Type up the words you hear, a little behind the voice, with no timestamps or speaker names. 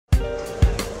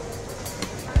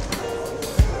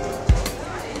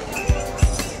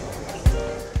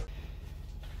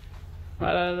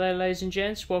Hello there ladies and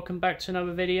gents, welcome back to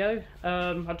another video.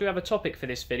 I do have a topic for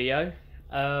this video.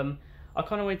 I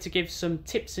kind of wanted to give some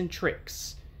tips and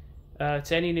tricks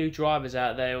to any new drivers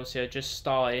out there, also just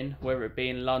starting, whether it be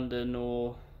in London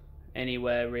or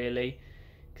anywhere really,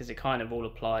 because it kind of all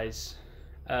applies.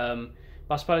 But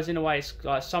I suppose in a way it's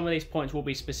like some of these points will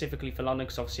be specifically for London,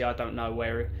 because obviously I don't know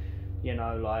where,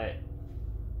 like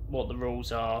what the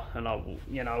rules are and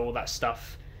all that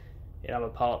stuff in other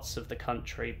parts of the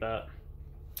country. But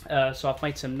so I've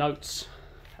made some notes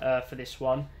for this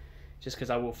one, just because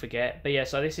I will forget. But yeah,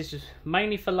 so this is just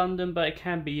mainly for London, but it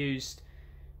can be used,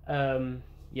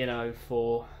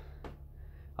 for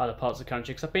other parts of the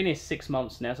country. Because I've been here 6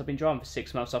 months now, so I've been driving for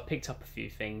 6 months. So I've picked up a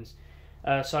few things.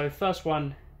 So first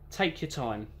one, take your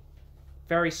time.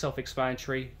 Very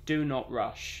self-explanatory. Do not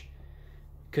rush,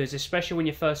 because especially when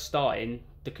you're first starting,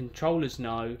 the controllers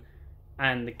know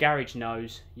and the garage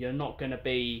knows you're not going to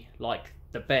be like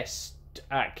the best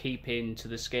at keeping to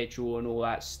the schedule and all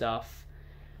that stuff.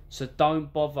 So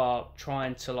don't bother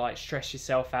trying to like stress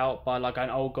yourself out by like going,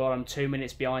 oh god, I'm 2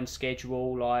 minutes behind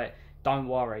schedule. Like, don't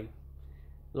worry.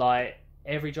 Like,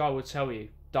 every driver will tell you,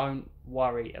 don't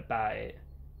worry about it,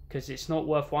 because it's not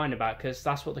worth worrying about, because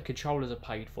that's what the controllers are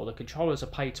paid for. The controllers are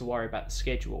paid to worry about the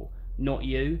schedule, not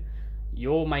you.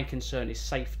 Your main concern is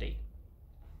safety.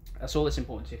 That's all that's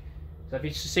important to you. So if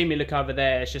you see me look over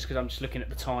there, it's just because I'm just looking at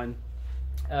the time.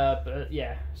 But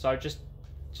yeah, so just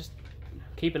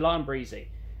keep it light and breezy.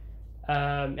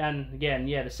 And again,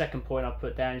 yeah, the second point I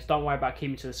put down is don't worry about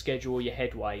keeping to the schedule or your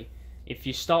headway. If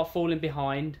you start falling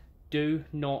behind, do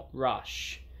not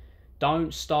rush.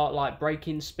 Don't start like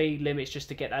breaking speed limits just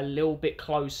to get a little bit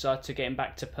closer to getting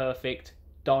back to perfect.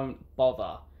 Don't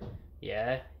bother.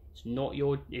 Yeah,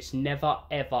 it's never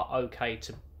ever okay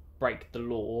to break the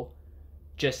law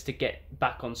just to get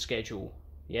back on schedule.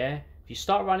 Yeah, if you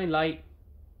start running late,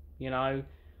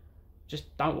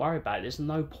 just don't worry about it. There's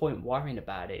no point worrying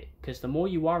about it, because the more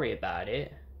you worry about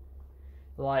it,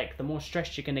 like the more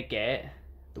stressed you're gonna get,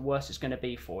 the worse it's gonna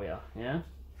be for you. Yeah,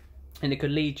 and it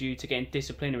could lead you to getting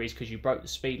disciplinaries because you broke the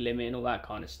speed limit and all that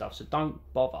kind of stuff. So don't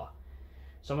bother.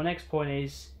 So my next point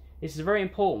is, this is a very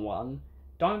important one.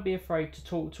 Don't be afraid to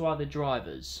talk to other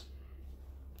drivers.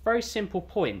 Very simple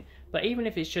point, but even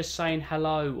if it's just saying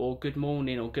hello or good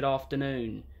morning or good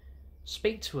afternoon,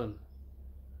 speak to them.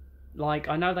 Like,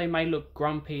 I know they may look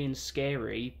grumpy and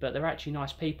scary, but they're actually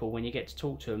nice people when you get to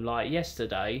talk to them. Like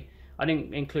yesterday, I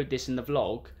didn't include this in the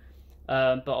vlog,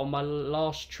 but on my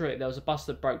last trip there was a bus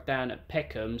that broke down at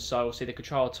Peckham, so obviously the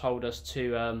controller told us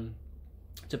to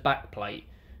backplate,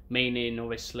 meaning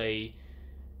obviously,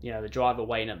 the driver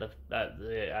waiting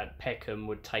at Peckham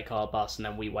would take our bus, and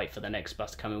then we wait for the next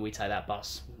bus to come and we take that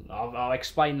bus. I'll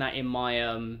explain that in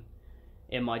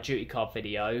my duty card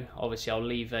video. Obviously I'll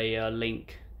leave a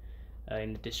link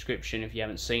in the description if you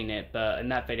haven't seen it, but in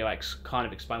that video I kind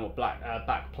of explain what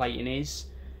backplating is,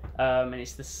 and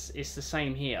it's the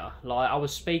same here. Like, I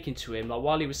was speaking to him, like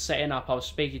while he was setting up, I was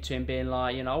speaking to him being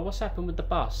like, what's happened with the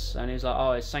bus, and he was like,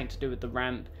 oh, it's something to do with the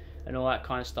ramp and all that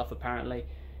kind of stuff apparently.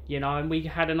 And we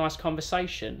had a nice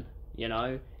conversation,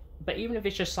 but even if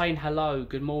it's just saying hello,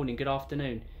 good morning, good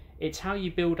afternoon, it's how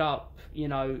you build up,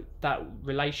 that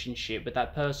relationship with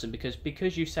that person,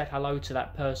 because you said hello to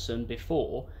that person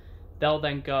before, they'll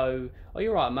then go, oh,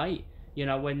 you're right, mate,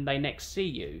 when they next see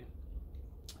you.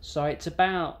 So it's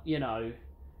about,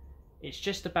 it's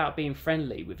just about being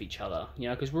friendly with each other,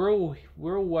 because we're all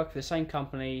work for the same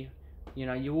company,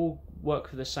 you all work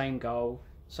for the same goal,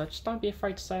 so just don't be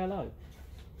afraid to say hello.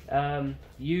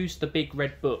 Use the Big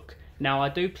Red Book. Now, I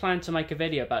do plan to make a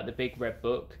video about the Big Red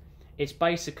Book. It's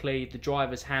basically the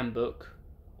driver's handbook,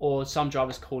 or some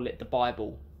drivers call it the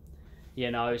Bible.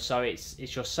 So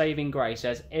it's your saving grace. It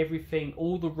has everything,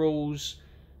 all the rules,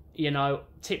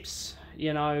 tips,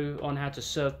 on how to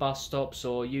serve bus stops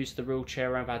or use the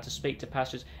wheelchair ramp, how to speak to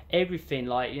passengers, everything,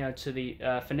 like, to the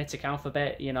phonetic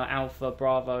alphabet, Alpha,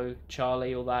 Bravo,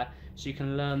 Charlie, all that. So you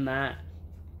can learn that.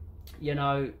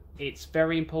 It's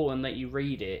very important that you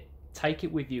read it. Take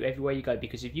it with you everywhere you go,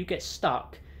 because if you get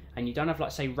stuck and you don't have,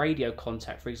 like, say, radio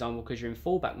contact, for example, because you're in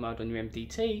fallback mode on your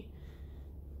MDT,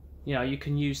 you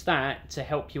can use that to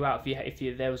help you out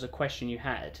if there was a question you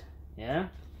had. Yeah.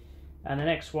 And the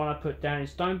next one I put down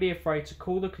is, don't be afraid to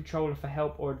call the controller for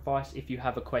help or advice if you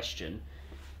have a question.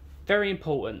 Very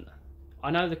important. I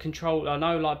know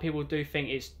like people do think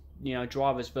it's,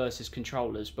 drivers versus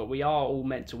controllers, but we are all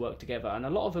meant to work together, and a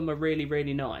lot of them are really,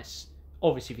 really nice.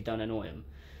 Obviously, if you don't annoy them.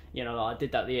 I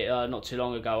did that not too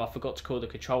long ago. I forgot to call the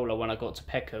controller when I got to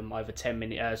Peckham over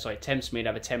Thamesmead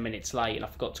over 10 minutes late, and I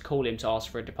forgot to call him to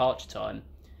ask for a departure time,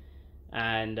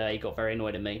 and he got very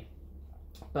annoyed at me.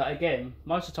 But again,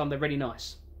 most of the time they're really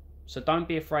nice. So don't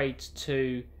be afraid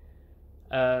to,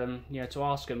 to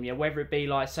ask them, whether it be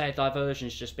like, say a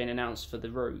diversion's just been announced for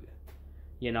the route,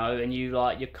 and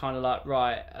you're kind of like,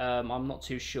 right, I'm not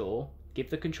too sure. Give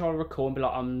the controller a call and be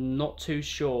like, I'm not too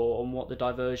sure on what the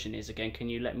diversion is again. Can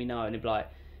you let me know? And he'll be like,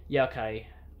 yeah, okay,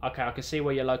 I can see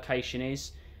where your location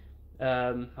is.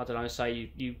 I don't know, say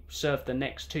you serve the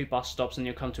next 2 bus stops and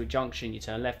you'll come to a junction, you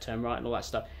turn left, turn right and all that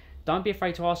stuff. Don't be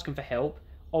afraid to ask them for help.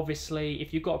 Obviously,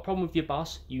 if you've got a problem with your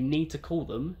bus, you need to call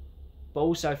them. But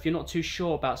also, if you're not too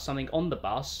sure about something on the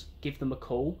bus, give them a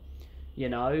call.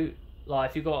 Like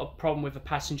if you've got a problem with a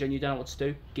passenger and you don't know what to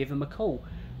do, give them a call.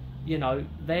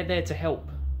 They're there to help.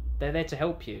 They're there to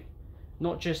help you.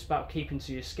 Not just about keeping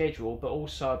to your schedule, but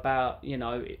also about,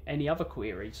 any other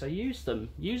query. So use them.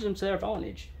 Use them to their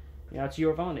advantage. To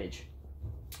your advantage.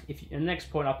 And the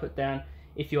next point I put down,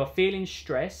 if you're feeling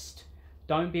stressed,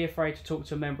 don't be afraid to talk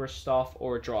to a member of staff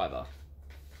or a driver.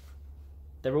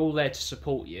 They're all there to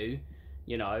support you.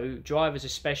 Drivers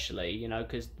especially,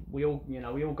 because we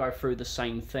all go through the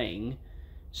same thing.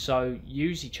 So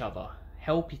use each other.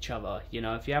 Help each other.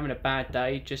 If you're having a bad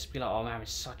day, just be like, oh, I'm having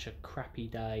such a crappy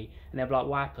day. And they'll be like,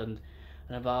 what happened?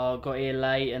 And I'll be like, oh, I got here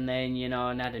late and then,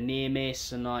 and had a near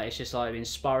miss and it's just like been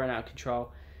spiraling out of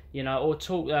control. Or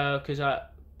talk, because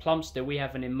at Plumstead we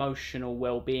have an emotional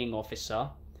well-being officer.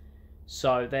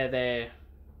 So they're there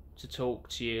to talk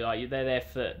to you. Like they're there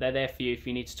for you if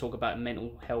you need to talk about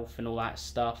mental health and all that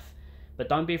stuff. But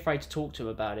don't be afraid to talk to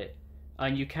them about it.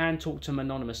 And you can talk to them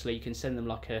anonymously. You can send them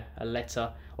like a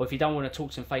letter, or if you don't want to talk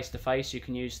to them face to face, you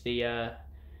can use the.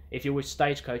 If you're with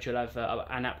Stagecoach, you'll have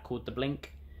an app called the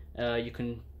Blink. You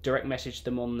can direct message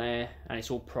them on there, and it's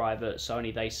all private, so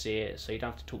only they see it. So you don't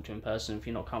have to talk to them in person if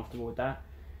you're not comfortable with that.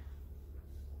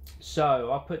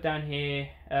 So I put down here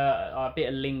a bit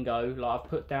of lingo. Like I've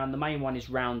put down the main one is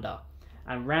rounder,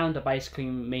 and rounder basically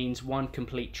means one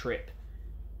complete trip.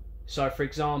 So for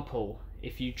example,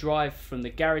 if you drive from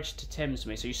the garage to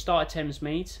Thamesmead, so you start at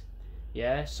Thamesmead,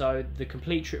 so the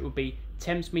complete trip would be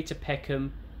Thamesmead to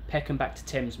Peckham, Peckham back to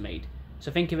Thamesmead.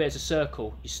 So think of it as a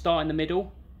circle. You start in the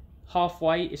middle,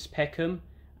 halfway is Peckham,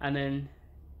 and then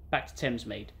back to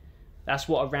Thamesmead. That's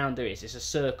what a rounder is. It's a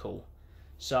circle.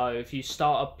 So if you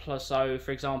start so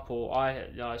for example,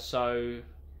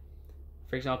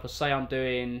 say I'm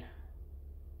doing,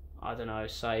 I don't know,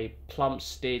 say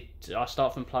Plumstead. I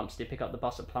start from Plumstead, pick up the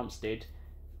bus at Plumstead,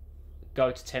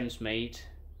 go to Thamesmead,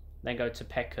 then go to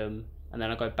Peckham, and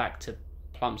then I go back to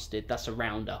Plumstead. That's a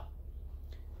rounder.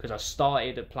 Because I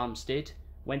started at Plumstead,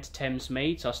 went to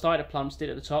Thamesmead. So I started at Plumstead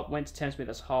at the top, went to Thamesmead,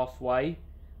 that's halfway,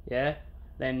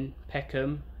 then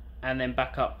Peckham, and then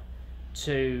back up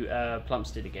to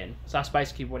Plumstead again. So that's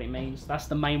basically what it means. That's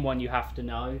the main one you have to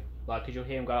know, like, because you'll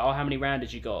hear them go, oh, how many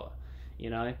rounders you got,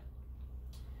 The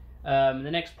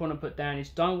next point I put down is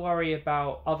don't worry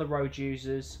about other road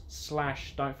users /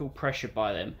 don't feel pressured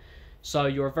by them. So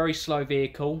you're a very slow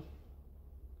vehicle,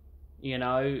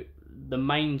 the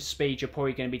main speed you're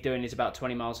probably going to be doing is about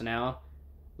 20 miles an hour,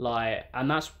 and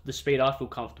that's the speed I feel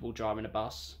comfortable driving a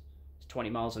bus. It's 20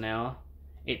 miles an hour.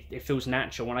 It feels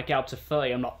natural. When I get up to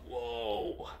 30, I'm like,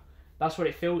 whoa. That's what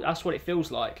it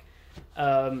feels like.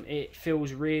 It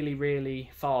feels really,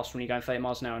 really fast when you're going 30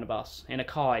 miles an hour in a bus. In a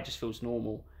car, it just feels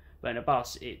normal. But in a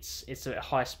bus, it's at a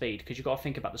high speed, because you've got to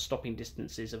think about the stopping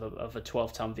distances of a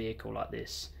 12-ton vehicle like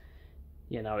this.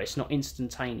 It's not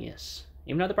instantaneous.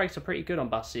 Even though the brakes are pretty good on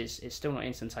buses, it's still not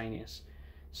instantaneous.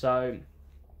 So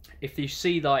if you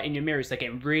see that in your mirrors, they're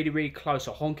getting really, really close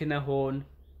or honking their horn,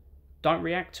 don't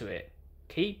react to it.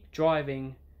 Keep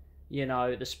driving,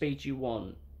 the speed you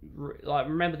want.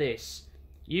 Remember this.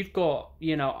 You've got,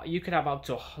 you could have up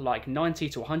to 90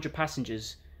 to 100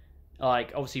 passengers.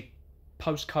 Obviously,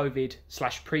 post-COVID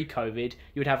 / pre-COVID,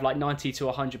 you would have 90 to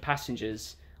 100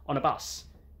 passengers on a bus,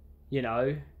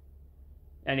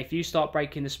 And if you start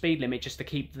breaking the speed limit just to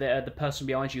keep the person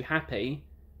behind you happy,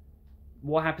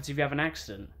 what happens if you have an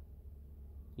accident?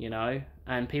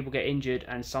 And people get injured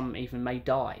and some even may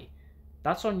die.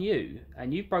 That's on you,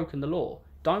 and you've broken the law.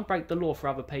 Don't break the law for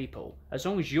other people. As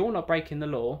long as you're not breaking the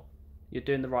law, you're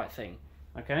doing the right thing.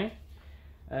 Okay?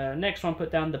 Next one,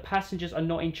 put down the passengers are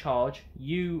not in charge.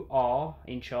 You are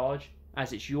in charge,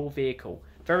 as it's your vehicle.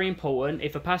 Very important.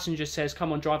 If a passenger says,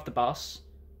 come on, drive the bus,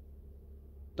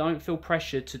 don't feel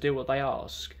pressured to do what they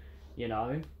ask,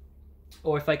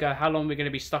 Or if they go, how long are we going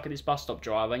to be stuck at this bus stop,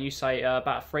 driver? And you say,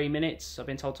 about 3 minutes. I've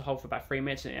been told to hold for about 3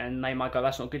 minutes. And they might go,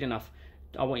 that's not good enough.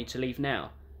 I want you to leave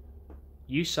now.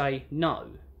 You say no,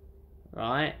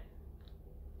 right?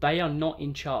 They are not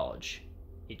in charge.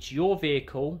 It's your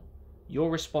vehicle, your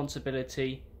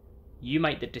responsibility. You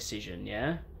make the decision,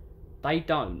 yeah? They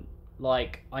don't.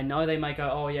 Like, I know they may go,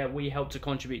 oh yeah, we help to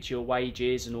contribute to your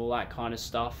wages and all that kind of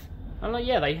stuff. I'm like,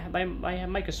 yeah, they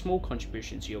make a small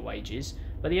contribution to your wages,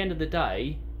 but at the end of the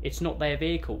day, it's not their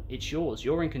vehicle, it's yours.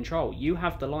 You're in control. You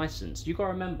have the license. You've got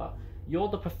to remember, you're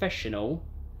the professional,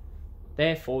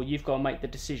 therefore you've got to make the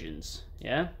decisions,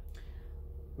 yeah?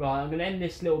 Right, I'm going to end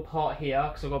this little part here,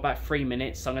 because I've got about 3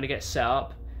 minutes, so I'm going to get set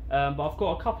up. But I've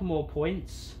got a couple more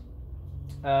points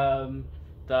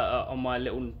that are on my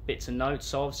little bits and notes,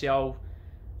 so obviously I'll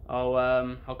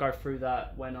go through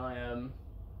that when I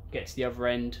get to the other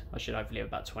end. I should hopefully have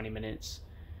about 20 minutes.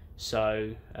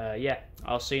 So yeah,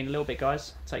 I'll see you in a little bit,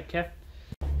 guys. Take care.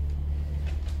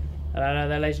 Hello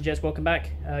there, ladies and gents, welcome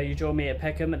back. You join me at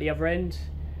Peckham at the other end.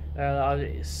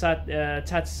 Sad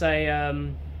to say, I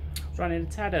was running a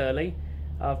tad early.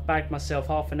 I've bagged myself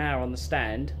half an hour on the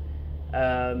stand,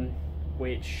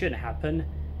 which shouldn't happen.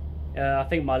 I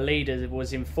think my leader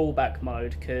was in fallback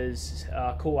mode because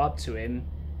I caught up to him,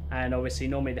 and obviously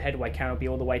normally the headway camera will be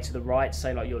all the way to the right,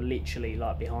 say like you're literally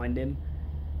like behind him,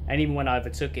 and even when I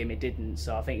overtook him it didn't,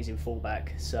 so I think he's in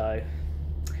fallback, so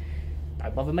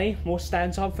don't bother me, more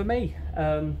stand time for me.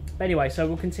 But anyway, so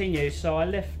we'll continue. So I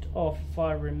left off, if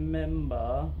I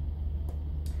remember,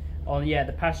 on, yeah,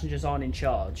 the passengers aren't in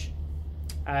charge,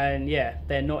 and yeah,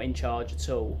 they're not in charge at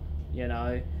all, you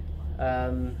know.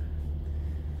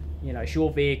 You know, it's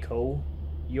your vehicle,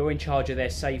 you're in charge of their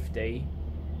safety,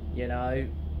 you know,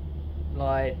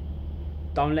 like,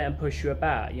 don't let them push you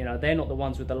about, you know, they're not the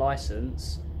ones with the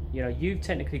license, you know, you've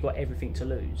technically got everything to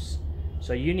lose,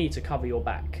 so you need to cover your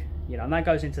back, you know, and that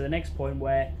goes into the next point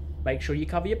where make sure you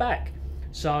cover your back.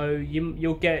 So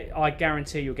you'll get, I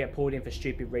guarantee you'll get pulled in for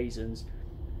stupid reasons.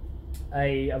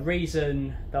 A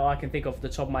reason that I can think of off the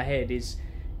top of my head is,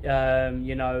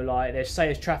 you know, like,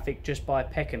 there's traffic just by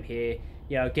Peckham here,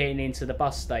 you know, getting into the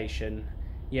bus station,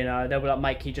 you know, they'll be like,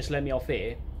 mate, can you just let me off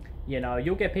here? You know,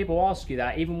 you'll get people ask you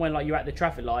that, even when like you're at the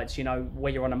traffic lights, you know,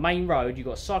 where you're on a main road, you've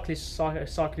got cyclists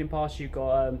cycling past, you've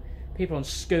got people on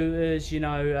scooters, you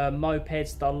know,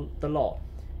 mopeds, the lot.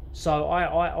 So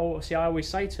I always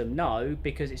say to them, no,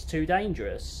 because it's too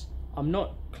dangerous. I'm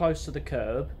not close to the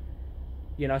curb,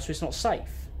 you know, so it's not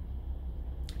safe,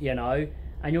 you know,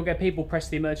 and you'll get people press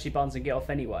the emergency buttons and get off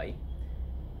anyway.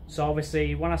 So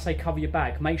obviously, when I say cover your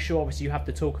back, make sure obviously you have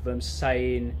to talk of them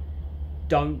saying,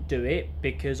 don't do it,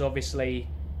 because obviously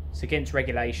it's against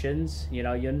regulations. You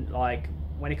know, you're like,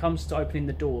 when it comes to opening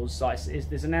the doors, like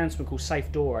there's an announcement called safe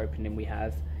door opening we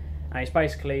have, and it's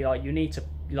basically like you need to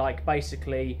like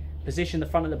basically position the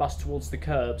front of the bus towards the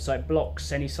curb so it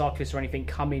blocks any cyclists or anything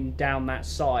coming down that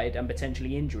side and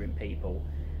potentially injuring people.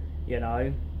 You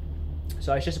know,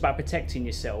 so it's just about protecting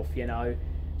yourself. You know,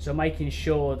 so making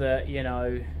sure that, you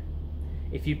know,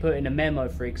 if you put in a memo,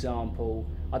 for example,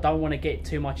 I don't want to get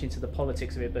too much into the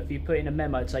politics of it, but if you put in a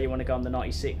memo, say you want to go on the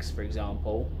 96, for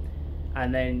example,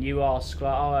 and then you ask,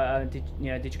 like, oh, did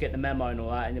you get the memo and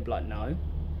all that, and they'll be like, no.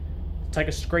 Take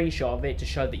a screenshot of it to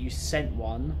show that you sent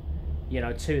one, you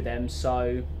know, to them,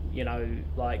 so, you know,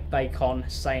 like, they can't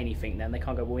say anything then. They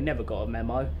can't go, well, we never got a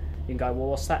memo. You can go, well,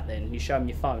 what's that then? You show them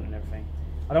your phone and everything.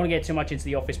 I don't want to get too much into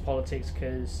the office politics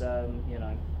because, you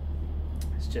know,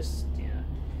 it's just, you know.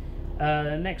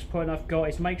 The next point I've got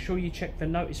is make sure you check the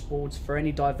notice boards for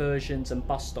any diversions and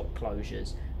bus stop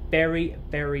closures. Very,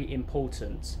 very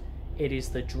important. It is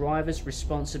the driver's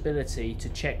responsibility to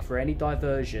check for any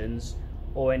diversions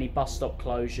or any bus stop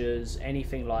closures,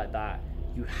 anything like that.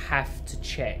 You have to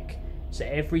check. So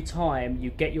every time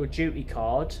you get your duty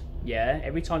card,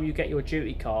 every time you get your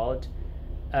duty card,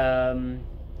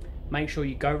 make sure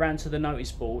you go around to the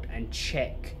notice board and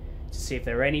check to see if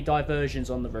there are any diversions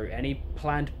on the route, any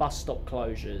planned bus stop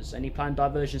closures, any planned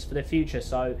diversions for the future.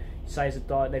 So say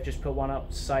they've just put one up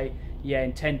to say, yeah,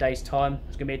 in 10 days time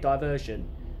there's going to be a diversion.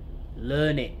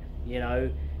 Learn it, you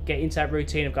know, get into that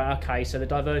routine of going, okay, so the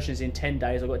diversion's in 10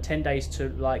 days, I've got 10 days to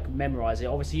like memorise it.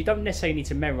 Obviously you don't necessarily need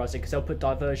to memorise it because they'll put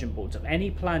diversion boards up.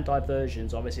 Any planned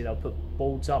diversions, obviously they'll put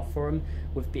boards up for them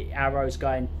with the arrows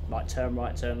going like turn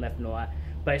right, turn left and all that.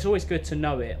 But it's always good to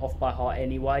know it off by heart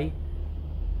anyway.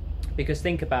 Because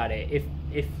think about it,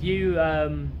 if you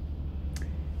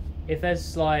if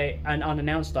there's like an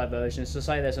unannounced diversion, so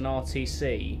say there's an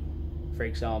RTC, for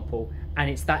example, and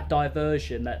it's that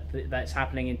diversion that's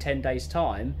happening in 10 days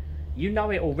time, you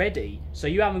know it already, so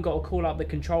you haven't got to call up the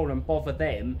controller and bother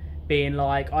them being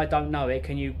like, I don't know it,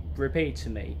 can you repeat it to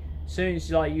me? As soon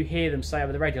as like you hear them say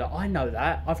over the radio, like, I know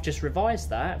that, I've just revised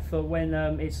that for when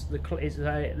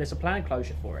there's a planned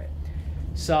closure for it.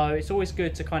 So it's always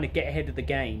good to kind of get ahead of the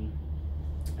game.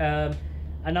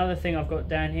 Another thing I've got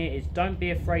down here is don't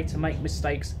be afraid to make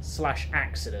mistakes /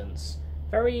 accidents.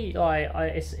 very like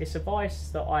it's advice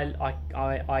that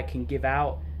I can give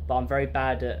out, but I'm very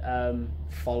bad at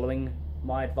following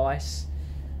my advice.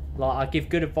 Like, I give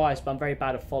good advice, but I'm very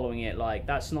bad at following it. Like,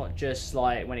 that's not just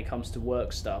like when it comes to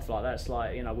work stuff. Like, that's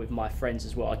like, you know, with my friends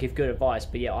as well. I give good advice,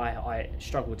 but yeah, I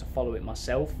struggle to follow it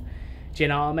myself. Do you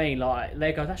know what I mean? Like,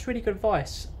 they go, that's really good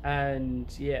advice,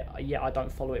 and yeah, I don't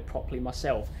follow it properly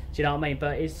myself. Do you know what I mean?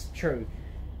 But it's true.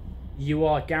 You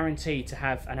are guaranteed to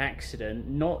have an accident,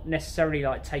 not necessarily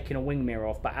like taking a wing mirror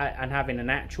off, but and having an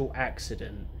actual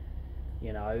accident.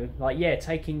 You know, like, yeah,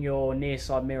 taking your near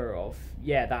side mirror off,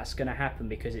 yeah, that's going to happen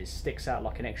because it sticks out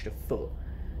like an extra foot,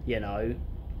 you know.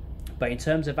 But in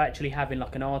terms of actually having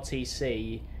like an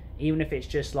RTC, even if it's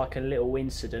just like a little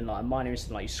incident, like a minor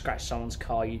incident, like you scratched someone's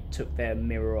car, you took their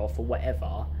mirror off or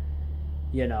whatever,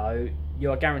 you know,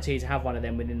 you're guaranteed to have one of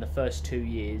them within the first 2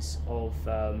 years of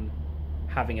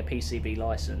having a PCV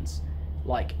license.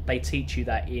 Like, they teach you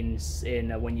that in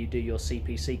when you do your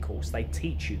CPC course, they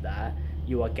teach you that.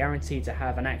 You are guaranteed to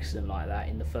have an accident like that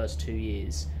in the first 2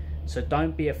 years. So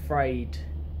don't be afraid.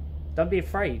 Don't be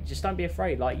afraid. Just don't be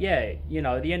afraid. Like, yeah, you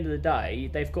know, at the end of the day,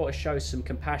 they've got to show some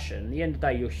compassion. At the end of the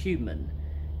day, you're human.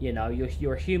 You know,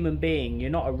 you're a human being. You're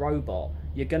not a robot.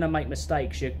 You're going to make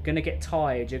mistakes. You're going to get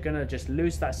tired. You're going to just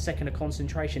lose that second of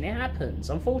concentration. It happens.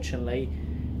 Unfortunately,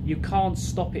 you can't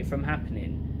stop it from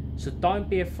happening. So don't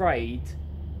be afraid.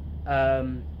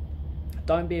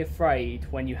 Don't be afraid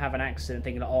when you have an accident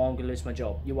thinking, oh, I'm going to lose my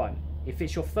job. You won't. If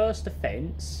it's your first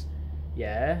offence,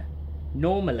 yeah,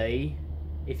 normally,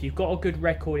 if you've got a good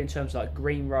record in terms of like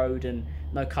green road and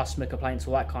no customer complaints,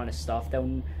 all that kind of stuff,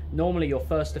 then normally your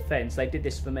first offence, they did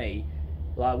this for me,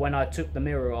 like when I took the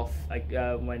mirror off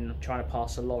when trying to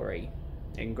pass a lorry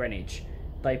in Greenwich,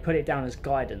 they put it down as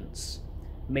guidance,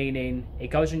 meaning it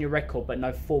goes on your record but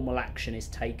no formal action is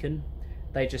taken.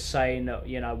 They just say, no,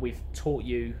 you know, we've taught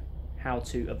you how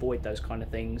to avoid those kind of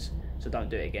things, so don't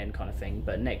do it again, kind of thing.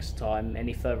 But next time,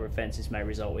 any further offences may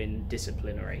result in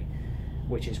disciplinary,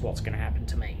 which is what's going to happen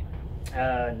to me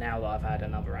now that I've had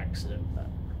another accident. But,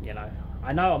 you know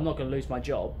I'm not going to lose my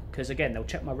job, because again, they'll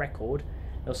check my record,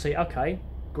 they'll see, okay,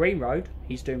 green road,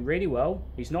 he's doing really well,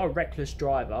 he's not a reckless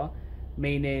driver,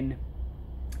 meaning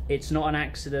it's not an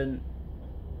accident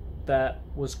that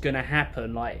was going to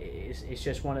happen. Like, it's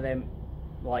just one of them,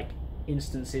 like,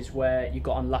 instances where you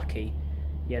got unlucky,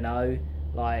 you know.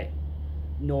 Like,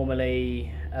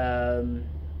 normally I don't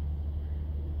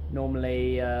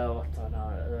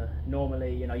know,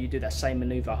 normally, you know, you do that same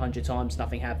maneuver 100 times,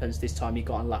 nothing happens. This time you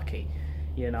got unlucky,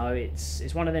 you know.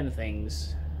 It's one of them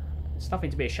things. It's nothing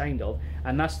to be ashamed of.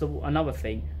 And that's another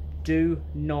thing, do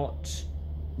not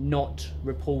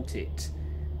report it.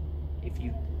 If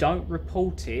you don't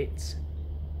report it,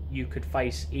 you could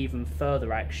face even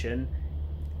further action,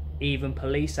 even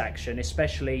police action,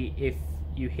 especially if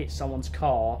you hit someone's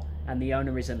car and the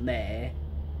owner isn't there.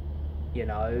 You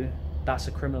know, that's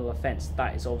a criminal offence.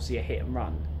 That is obviously a hit and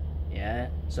run. Yeah,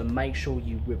 so make sure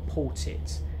you report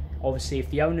it. Obviously,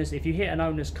 if you hit an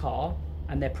owner's car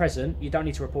and they're present, you don't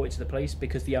need to report it to the police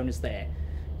because the owner's there.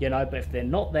 You know, but if they're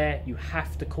not there, you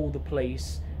have to call the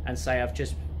police and say, I've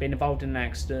just been involved in an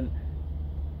accident,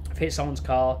 I've hit someone's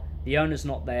car, the owner's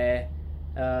not there.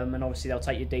 And obviously they'll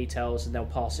take your details and they'll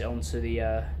pass it on to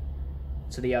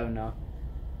the owner.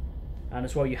 And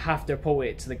as well, you have to report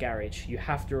it to the garage. You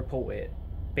have to report it,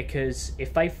 because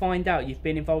if they find out you've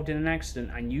been involved in an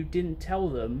accident and you didn't tell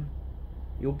them,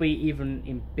 you'll be even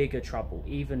in bigger trouble,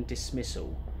 even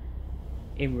dismissal.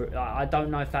 I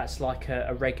don't know if that's like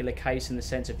a regular case, in the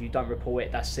sense of you don't report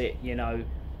it, that's it. You know,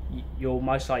 you'll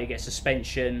most likely get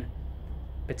suspension,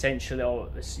 potentially, or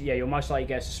yeah, you'll most likely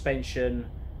get a suspension.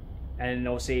 And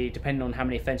obviously, depending on how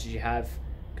many offences you have,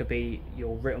 could be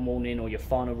your written warning or your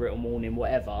final written warning,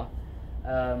 whatever.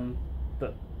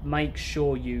 But make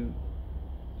sure you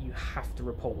have to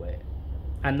report it.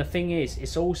 And the thing is,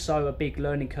 it's also a big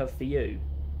learning curve for you,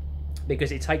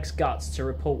 because it takes guts to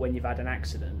report when you've had an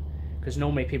accident. Because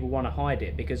normally people want to hide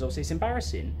it, because obviously it's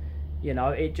embarrassing. You know,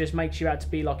 it just makes you out to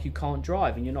be like you can't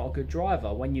drive and you're not a good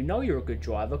driver, when you know you're a good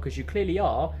driver, because you clearly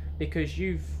are, because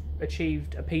you've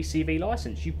achieved a PCV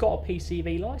license. You've got a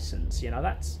PCV license. You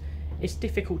know, it's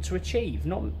difficult to achieve.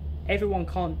 Not everyone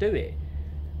can't do it,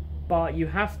 but you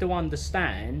have to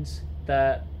understand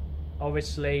that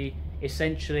obviously,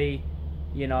 essentially,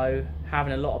 you know,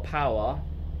 having a lot of power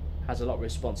has a lot of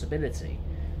responsibility,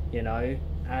 you know,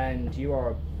 and you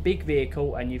are a big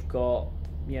vehicle and you've got,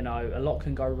 you know, a lot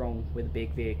can go wrong with a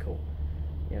big vehicle,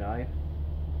 you know.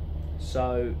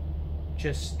 So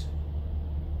just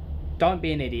don't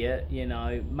be an idiot, you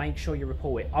know, make sure you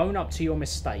report it. Own up to your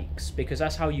mistakes, because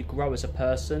that's how you grow as a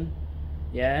person,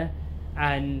 yeah?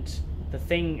 And the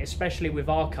thing, especially with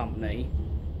our company,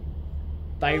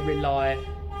 they rely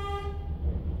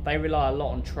a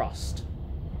lot on trust.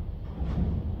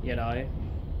 You know,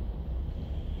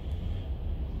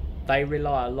 they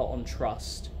rely a lot on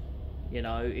trust. You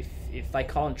know, if they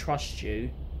can't trust you,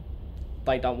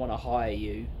 they don't want to hire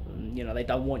you. You know, they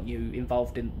don't want you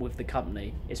involved with the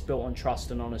company. It's built on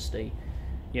trust and honesty.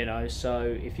 You know, so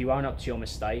if you own up to your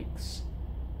mistakes,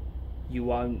 you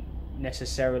won't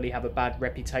necessarily have a bad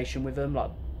reputation with them,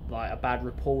 like a bad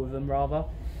rapport with them rather.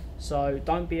 So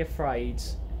don't be afraid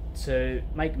to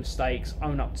make mistakes,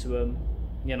 own up to them,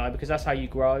 you know, because that's how you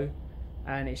grow.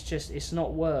 And it's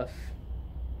not worth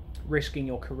risking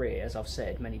your career, as I've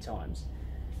said many times.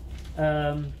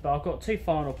 But I've got 2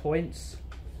 final points,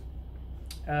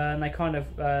 and they kind of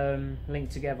link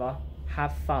together.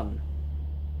 Have fun.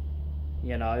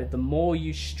 You know, the more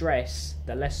you stress,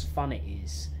 the less fun it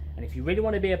is. And if you really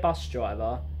want to be a bus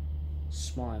driver,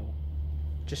 smile.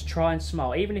 Just try and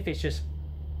smile, even if it's just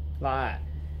like that.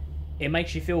 It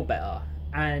makes you feel better.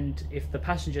 And if the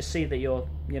passengers see that you're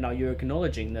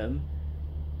acknowledging them,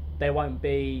 they won't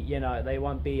be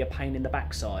a pain in the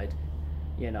backside.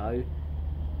 You know,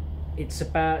 it's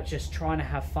about just trying to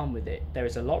have fun with it. There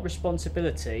is a lot of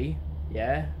responsibility,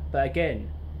 yeah, but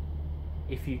again,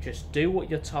 if you just do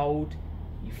what you're told,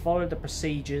 you follow the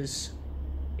procedures,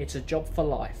 it's a job for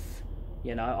life.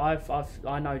 You know,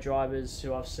 I know drivers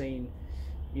who I've seen,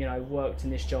 you know, worked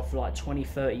in this job for like 20,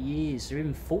 30 years or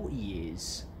even 40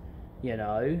 years. You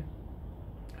know,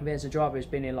 there's a driver who's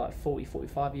been here like 40,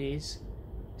 45 years.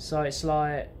 So it's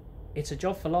like, it's a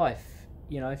job for life.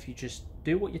 You know, if you just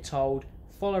do what you're told,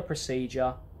 follow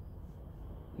procedure,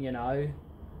 you know,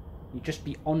 you just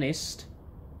be honest.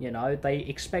 You know, they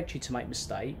expect you to make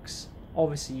mistakes.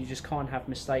 Obviously, you just can't have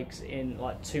mistakes in,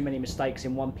 like, too many mistakes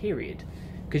in one period.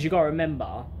 Because you got to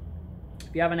remember,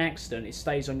 if you have an accident, it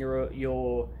stays on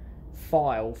your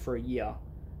file for a year.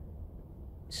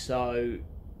 So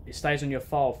it stays on your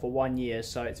file for 1 year.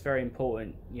 So it's very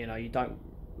important, you know, you don't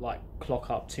like clock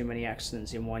up too many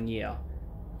accidents in 1 year,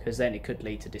 because then it could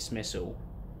lead to dismissal.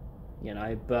 You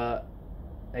know, but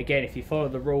again, if you follow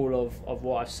the rule of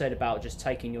what I've said about just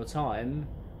taking your time,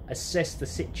 assess the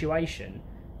situation.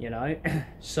 You know,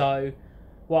 so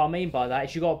what I mean by that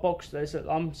is you got a box.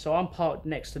 I'm parked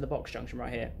next to the box junction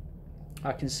right here.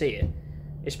 I can see it.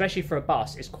 Especially for a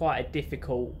bus, it's quite a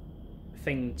difficult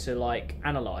thing to like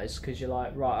analyze, because you're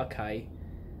like, right, okay,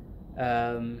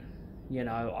 you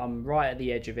know, I'm right at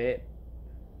the edge of it.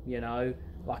 You know,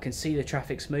 I can see the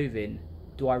traffic's moving.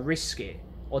 Do I risk it,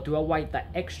 or do I wait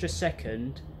that extra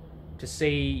second to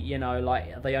see, you know,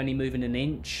 like, are they only moving an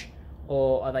inch?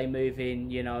 Or are they moving,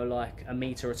 you know, like a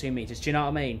metre or 2 meters? Do you know what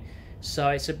I mean? So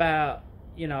it's about,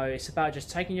 you know, it's about just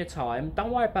taking your time.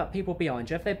 Don't worry about people behind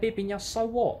you. If they're bibbing you, so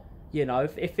what? You know,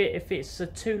 if it's a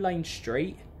 2-lane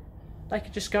street, they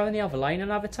could just go in the other lane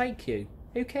and overtake you.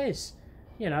 Who cares?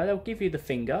 You know, they'll give you the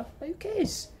finger. Who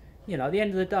cares? You know, at the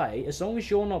end of the day, as long as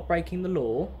you're not breaking the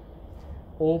law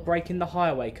or breaking the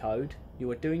highway code, you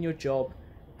are doing your job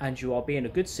and you are being a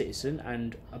good citizen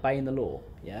and obeying the law,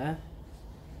 yeah?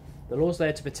 The law's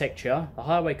there to protect you. The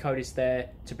highway code is there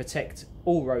to protect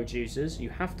all road users. You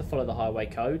have to follow the highway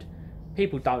code.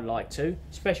 People don't like to,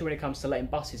 especially when it comes to letting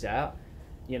buses out.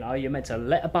 You know, you're meant to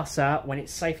let a bus out when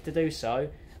it's safe to do so.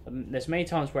 There's many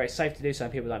times where it's safe to do so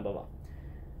and people don't bother.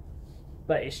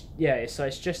 But it's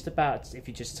just about, if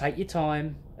you just take your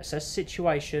time, assess the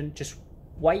situation, just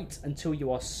wait until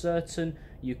you are certain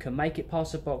you can make it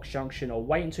past the box junction, or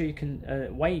wait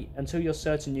until you're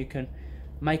certain you can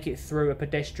make it through a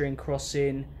pedestrian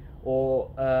crossing or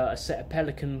a set of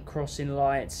pelican crossing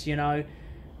lights. You know,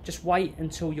 just wait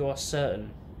until you are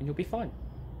certain and you'll be fine,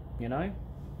 you know.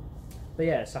 But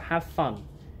yeah, so have fun,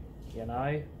 you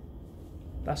know,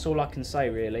 that's all I can say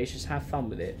really. Just have fun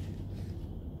with it.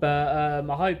 But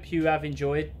I hope you have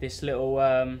enjoyed this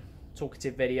little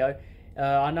talkative video.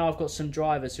 I know I've got some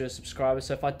drivers who are subscribers,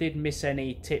 so if I did miss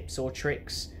any tips or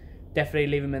tricks, definitely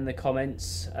leave them in the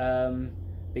comments.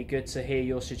 Be good to hear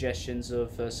your suggestions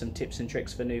of some tips and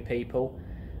tricks for new people.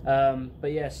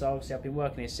 But yeah, so obviously I've been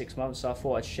working here 6 months, so I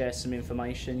thought I'd share some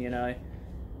information, you know.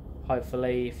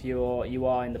 Hopefully if you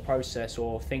are in the process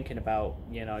or thinking about,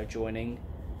 you know, joining,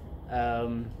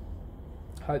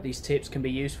 hope these tips can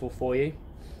be useful for you.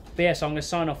 But yeah, so I'm going to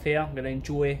sign off here. I'm going to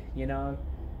enjoy, you know,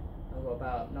 I've got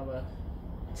about another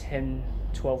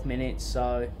 10-12 minutes,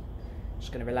 so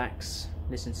just going to relax,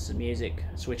 listen to some music,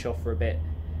 switch off for a bit.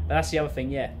 But that's the other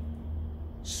thing, yeah,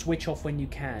 switch off when you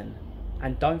can,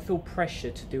 and don't feel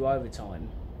pressure to do overtime.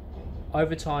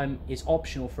 Overtime is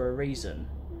optional for a reason,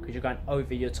 because you're going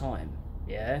over your time,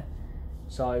 yeah?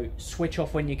 So switch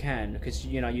off when you can, because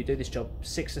you know you do this job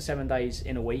 6 to 7 days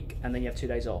in a week, and then you have 2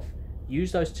 days off.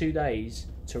 Use those 2 days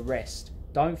to rest.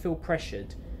 Don't feel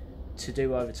pressured to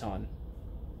do overtime.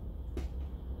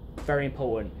 Very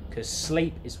important, because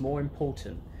sleep is more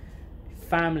important.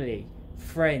 Family,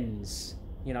 friends,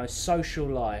 you know, social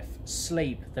life,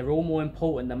 sleep, they're all more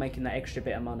important than making that extra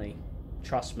bit of money.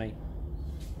 Trust me,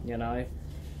 you know,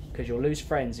 because you'll lose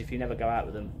friends if you never go out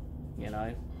with them, you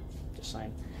know, just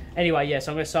saying. Anyway, yes,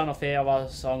 I'm going to sign off here,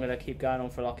 so I'm going to keep going on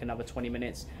for like another 20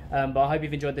 minutes. But I hope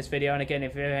you've enjoyed this video, and again,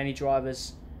 if you have any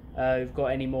drivers who've got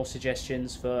any more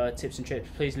suggestions for tips and tricks,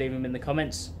 please leave them in the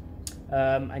comments.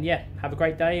 And yeah, have a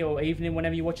great day or evening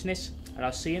whenever you're watching this, and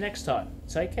I'll see you next time.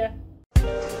 Take care.